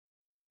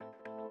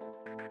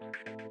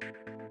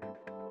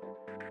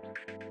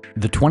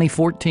The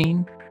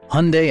 2014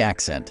 Hyundai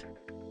Accent.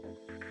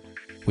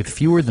 With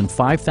fewer than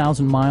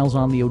 5,000 miles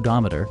on the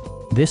odometer,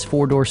 this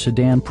four-door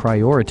sedan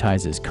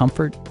prioritizes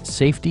comfort,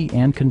 safety,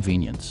 and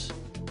convenience.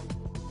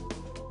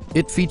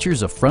 It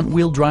features a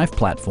front-wheel drive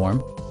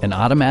platform, an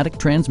automatic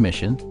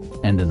transmission,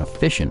 and an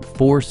efficient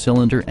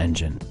four-cylinder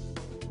engine.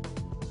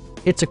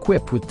 It's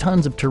equipped with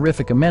tons of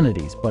terrific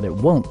amenities, but it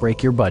won't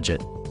break your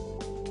budget,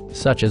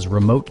 such as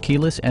remote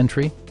keyless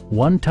entry,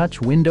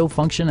 one-touch window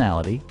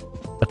functionality,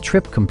 a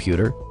trip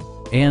computer,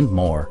 and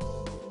more.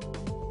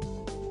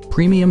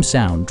 Premium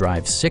sound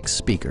drives 6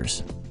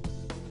 speakers,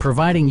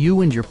 providing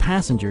you and your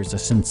passengers a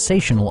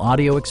sensational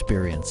audio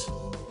experience.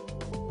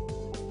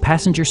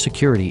 Passenger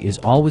security is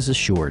always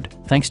assured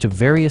thanks to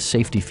various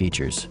safety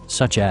features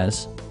such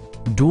as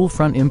dual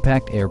front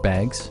impact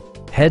airbags,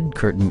 head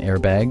curtain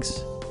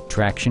airbags,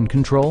 traction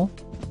control,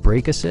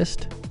 brake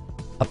assist,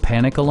 a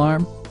panic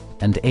alarm,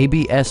 and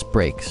ABS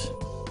brakes.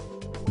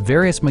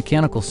 Various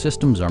mechanical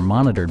systems are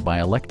monitored by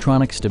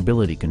electronic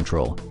stability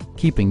control,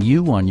 keeping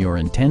you on your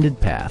intended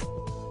path.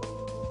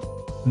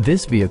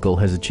 This vehicle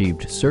has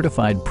achieved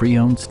certified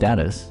pre-owned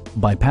status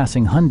by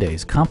passing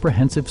Hyundai's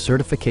comprehensive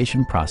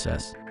certification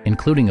process,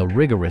 including a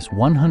rigorous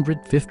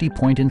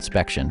 150-point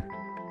inspection.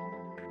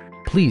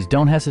 Please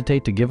don't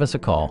hesitate to give us a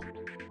call.